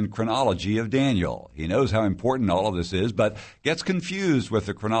dates and chronology of Daniel. He knows how important all of this is, but gets confused with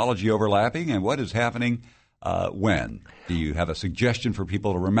the chronology overlapping and what is happening when. Do you have a suggestion for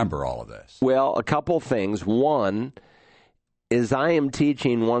people to remember all of this? Well, a couple things. One is I am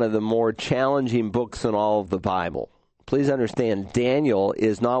teaching one of the more challenging books in all of the Bible. Please understand, Daniel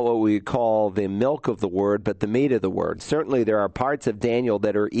is not what we call the milk of the Word, but the meat of the Word. Certainly there are parts of Daniel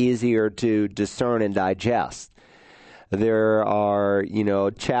that are easier to discern and digest. There are,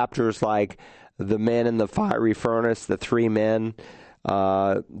 chapters like the men in the fiery furnace, the three men,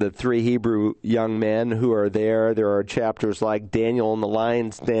 the three Hebrew young men who are there. There are chapters like Daniel in the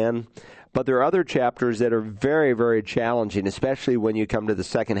lion's den. But there are other chapters that are very, very challenging, especially when you come to the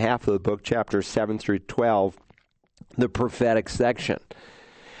second half of the book, chapters 7 through 12, the prophetic section.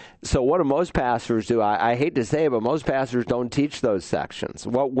 So what do most pastors do? I hate to say it, but most pastors don't teach those sections.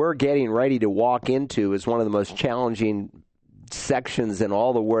 What we're getting ready to walk into is one of the most challenging sections in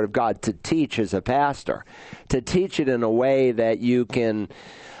all the Word of God to teach as a pastor, to teach it in a way that you can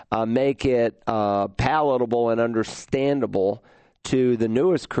make it palatable and understandable to the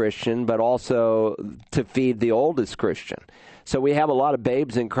newest Christian, but also to feed the oldest Christian. So we have a lot of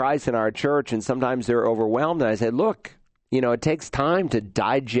babes in Christ in our church, and sometimes they're overwhelmed. And I say, look, it takes time to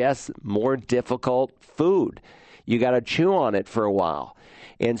digest more difficult food. You got to chew on it for a while.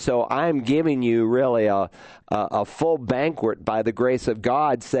 And so I'm giving you really a full banquet by the grace of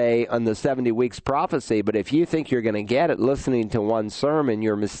God, say, on the 70 weeks prophecy. But if you think you're going to get it listening to one sermon,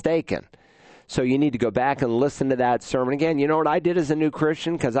 you're mistaken. So you need to go back and listen to that sermon again. You know what I did as a new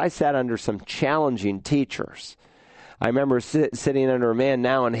Christian? Because I sat under some challenging teachers. I remember sitting under a man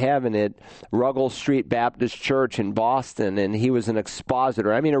now in heaven at Ruggles Street Baptist Church in Boston, and he was an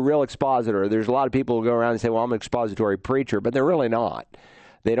expositor. I mean, a real expositor. There's a lot of people who go around and say, well, I'm an expository preacher, but they're really not.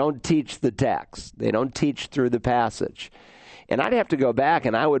 They don't teach the text. They don't teach through the passage. And I'd have to go back,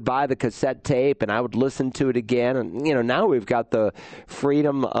 and I would buy the cassette tape, and I would listen to it again. And, now we've got the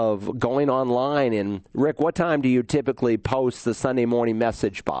freedom of going online. And, Rick, what time do you typically post the Sunday morning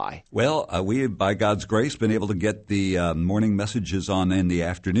message by? Well, we have, by God's grace, been able to get the morning messages on in the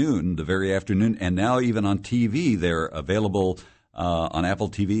afternoon, the very afternoon, and now even on TV. They're available on Apple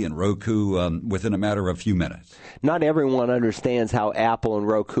TV and Roku within a matter of a few minutes. Not everyone understands how Apple and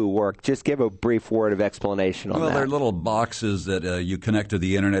Roku work. Just give a brief word of explanation on that. Well, they're little boxes that you connect to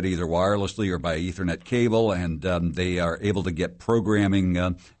the Internet either wirelessly or by Ethernet cable, and they are able to get programming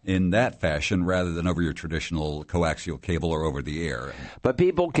in that fashion rather than over your traditional coaxial cable or over the air. But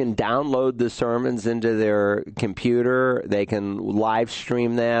people can download the sermons into their computer. They can live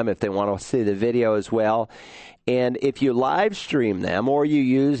stream them if they want to see the video as well. And if you live stream them or you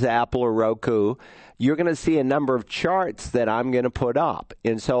use Apple or Roku, you're going to see a number of charts that I'm going to put up.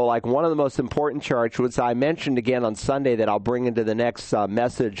 And so, like, one of the most important charts, which I mentioned again on Sunday that I'll bring into the next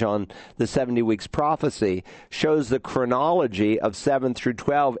message on the 70 Weeks Prophecy, shows the chronology of 7 through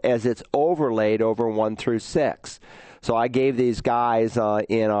 12 as it's overlaid over 1 through 6. So I gave these guys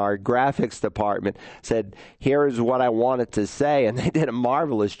in our graphics department, said, here's what I wanted to say. And they did a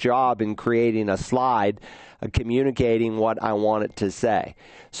marvelous job in creating a slide communicating what I wanted to say.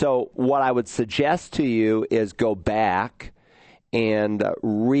 So what I would suggest to you is go back and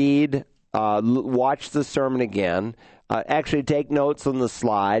read, watch the sermon again. Actually take notes on the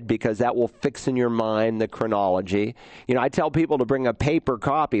slide because that will fix in your mind the chronology. I tell people to bring a paper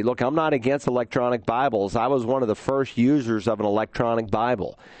copy. Look, I'm not against electronic Bibles. I was one of the first users of an electronic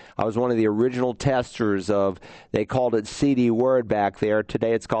Bible. I was one of the original testers of, they called it CD Word back there.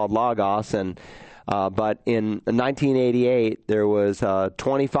 Today it's called Logos. But in 1988, there was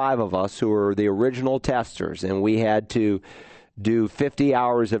 25 of us who were the original testers, and we had to do 50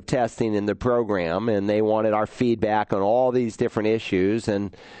 hours of testing in the program, and they wanted our feedback on all these different issues,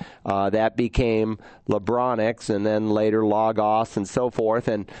 and that became Libronics, and then later Logos, and so forth,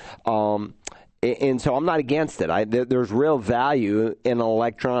 and so I'm not against it. There's real value in an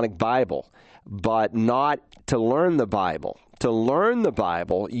electronic Bible, but not to learn the Bible. To learn the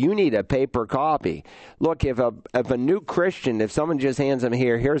Bible, you need a paper copy. Look, if a new Christian, if someone just hands them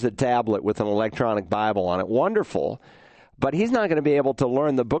here's a tablet with an electronic Bible on it, wonderful. But he's not going to be able to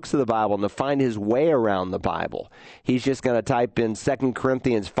learn the books of the Bible and to find his way around the Bible. He's just going to type in 2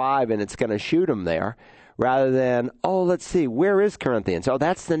 Corinthians 5 and it's going to shoot him there. Rather than, let's see, where is Corinthians? Oh,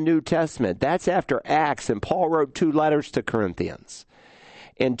 that's the New Testament. That's after Acts, and Paul wrote 2 letters to Corinthians.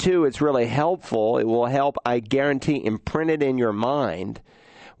 And 2, it's really helpful. It will help, I guarantee, imprint it in your mind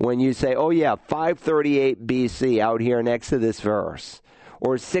when you say, 538 BC out here next to this verse,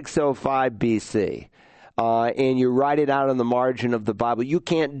 or 605 BC. And you write it out on the margin of the Bible. You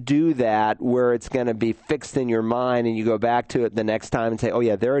can't do that where it's going to be fixed in your mind and you go back to it the next time and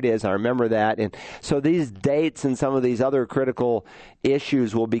say, there it is, I remember that. And so these dates and some of these other critical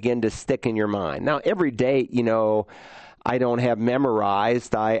issues will begin to stick in your mind. Now, every date, I don't have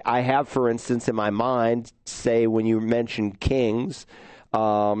memorized. I have, for instance, in my mind, say when you mention kings,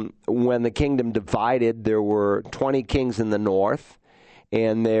 when the kingdom divided, there were 20 kings in the north.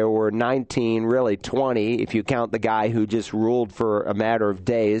 And there were 19, really 20, if you count the guy who just ruled for a matter of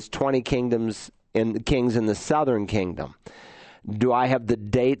days, 20 kings in the southern kingdom. Do I have the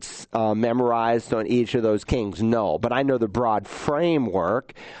dates memorized on each of those kings? No, but I know the broad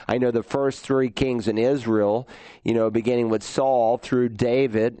framework. I know the first 3 kings in Israel, beginning with Saul through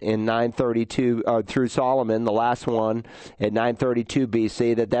David in 932, through Solomon, the last one at 932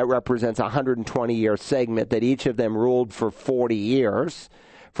 BC, that represents a 120-year segment, that each of them ruled for 40 years.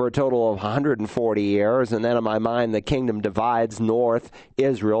 For a total of 140 years, and then in my mind the kingdom divides: north,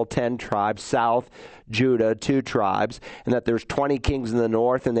 Israel, 10 tribes, south, Judah, 2 tribes, and that there's 20 kings in the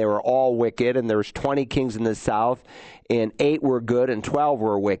north, and they were all wicked, and there's 20 kings in the south, and 8 were good, and 12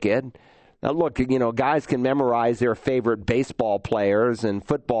 were wicked. Now look, guys can memorize their favorite baseball players and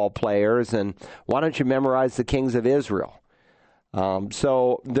football players, and why don't you memorize the kings of Israel?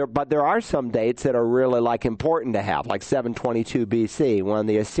 But there are some dates that are really important to have, like 722 BC when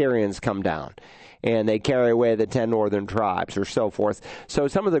the Assyrians come down and they carry away the 10 northern tribes or so forth. So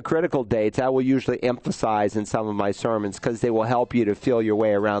some of the critical dates I will usually emphasize in some of my sermons because they will help you to feel your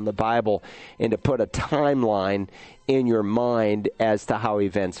way around the Bible and to put a timeline in your mind as to how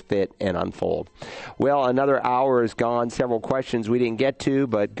events fit and unfold. Well, another hour is gone. Several questions we didn't get to,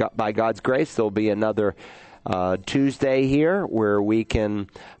 but by God's grace, there'll be another Tuesday here where we can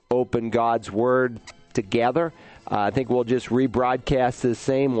open God's Word together. I think we'll just rebroadcast the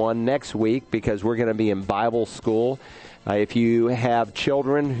same one next week because we're going to be in Bible school. If you have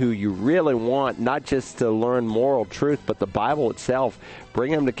children who you really want not just to learn moral truth, but the Bible itself,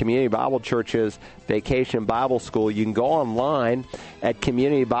 bring them to Community Bible Church's Vacation Bible School. You can go online at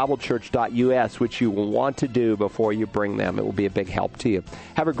communitybiblechurch.us, which you will want to do before you bring them. It will be a big help to you.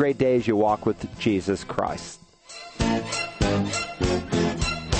 Have a great day as you walk with Jesus Christ.